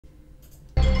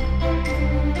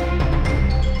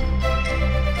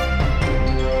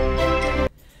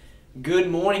Good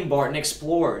morning, Barton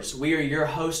Explorers. We are your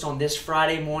host on this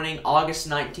Friday morning, August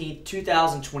 19th,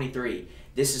 2023.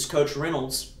 This is Coach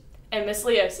Reynolds and Miss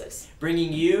Leosis,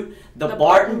 bringing you the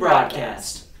Barton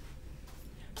Broadcast.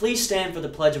 Please stand for the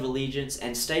Pledge of Allegiance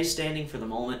and stay standing for the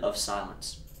moment of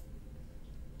silence.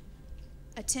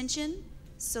 Attention,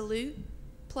 salute,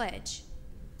 pledge.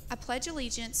 I pledge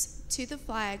allegiance to the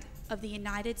flag of the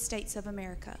United States of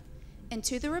America and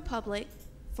to the republic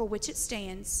for which it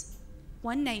stands,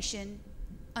 one nation,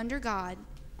 under God,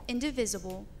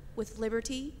 indivisible, with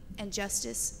liberty and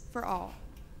justice for all.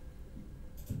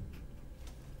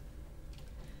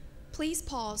 Please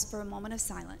pause for a moment of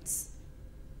silence.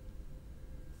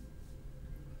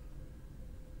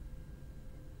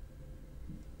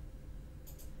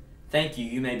 Thank you.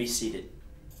 You may be seated.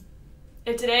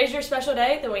 If today is your special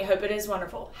day, then we hope it is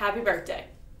wonderful. Happy birthday.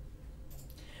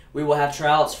 We will have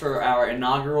tryouts for our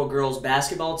inaugural girls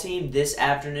basketball team this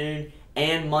afternoon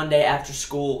and Monday after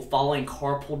school following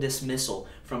carpool dismissal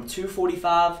from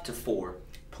 2:45 to 4.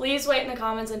 Please wait in the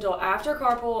comments until after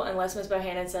carpool unless Ms.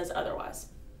 Bohannon says otherwise.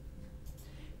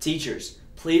 Teachers,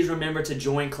 please remember to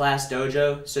join Class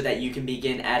Dojo so that you can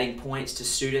begin adding points to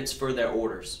students for their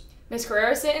orders. Ms.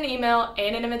 Carrero sent an email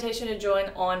and an invitation to join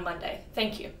on Monday.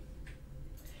 Thank you.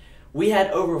 We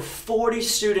had over 40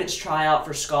 students try out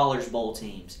for Scholars Bowl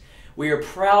teams. We are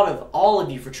proud of all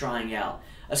of you for trying out.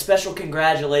 A special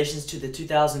congratulations to the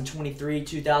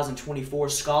 2023-2024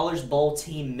 Scholars Bowl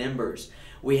team members.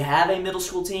 We have a middle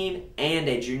school team and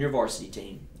a junior varsity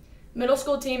team. Middle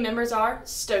school team members are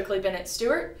Stokely Bennett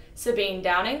Stewart, Sabine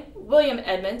Downing, William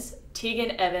Edmonds,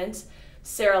 Tegan Evans,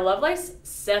 Sarah Lovelace,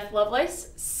 Seth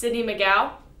Lovelace, Sydney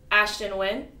McGow, Ashton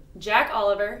Wynn, Jack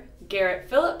Oliver, Garrett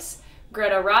Phillips,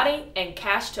 Greta Roddy, and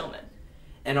Cash Tillman.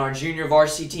 And our junior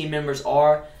varsity team members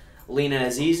are Lena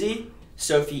Azizi,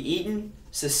 Sophie Eaton,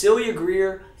 Cecilia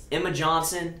Greer, Emma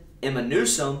Johnson, Emma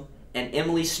Newsom, and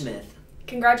Emily Smith.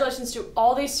 Congratulations to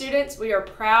all these students. We are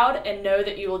proud and know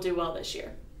that you will do well this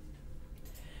year.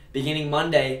 Beginning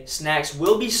Monday, snacks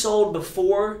will be sold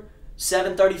before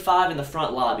 7:35 in the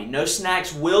front lobby. No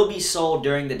snacks will be sold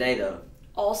during the day though.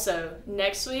 Also,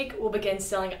 next week we'll begin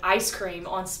selling ice cream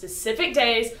on specific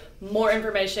days. More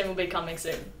information will be coming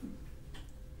soon.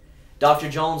 Dr.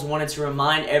 Jones wanted to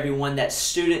remind everyone that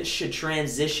students should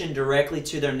transition directly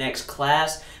to their next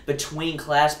class between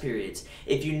class periods.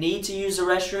 If you need to use the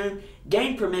restroom,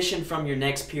 gain permission from your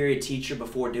next period teacher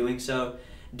before doing so.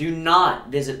 Do not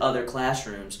visit other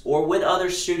classrooms or with other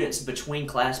students between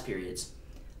class periods.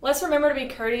 Let's remember to be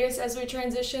courteous as we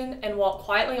transition and walk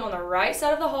quietly on the right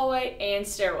side of the hallway and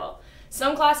stairwell.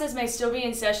 Some classes may still be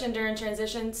in session during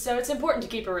transition, so it's important to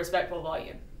keep a respectful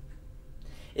volume.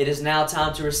 It is now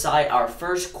time to recite our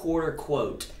first quarter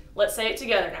quote. Let's say it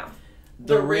together now.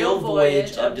 The real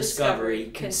voyage of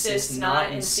discovery consists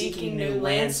not in seeking new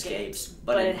landscapes,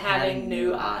 but in having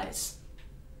new eyes.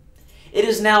 It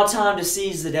is now time to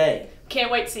seize the day.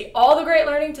 Can't wait to see all the great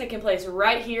learning taking place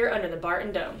right here under the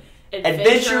Barton Dome.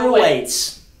 Adventure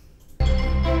awaits!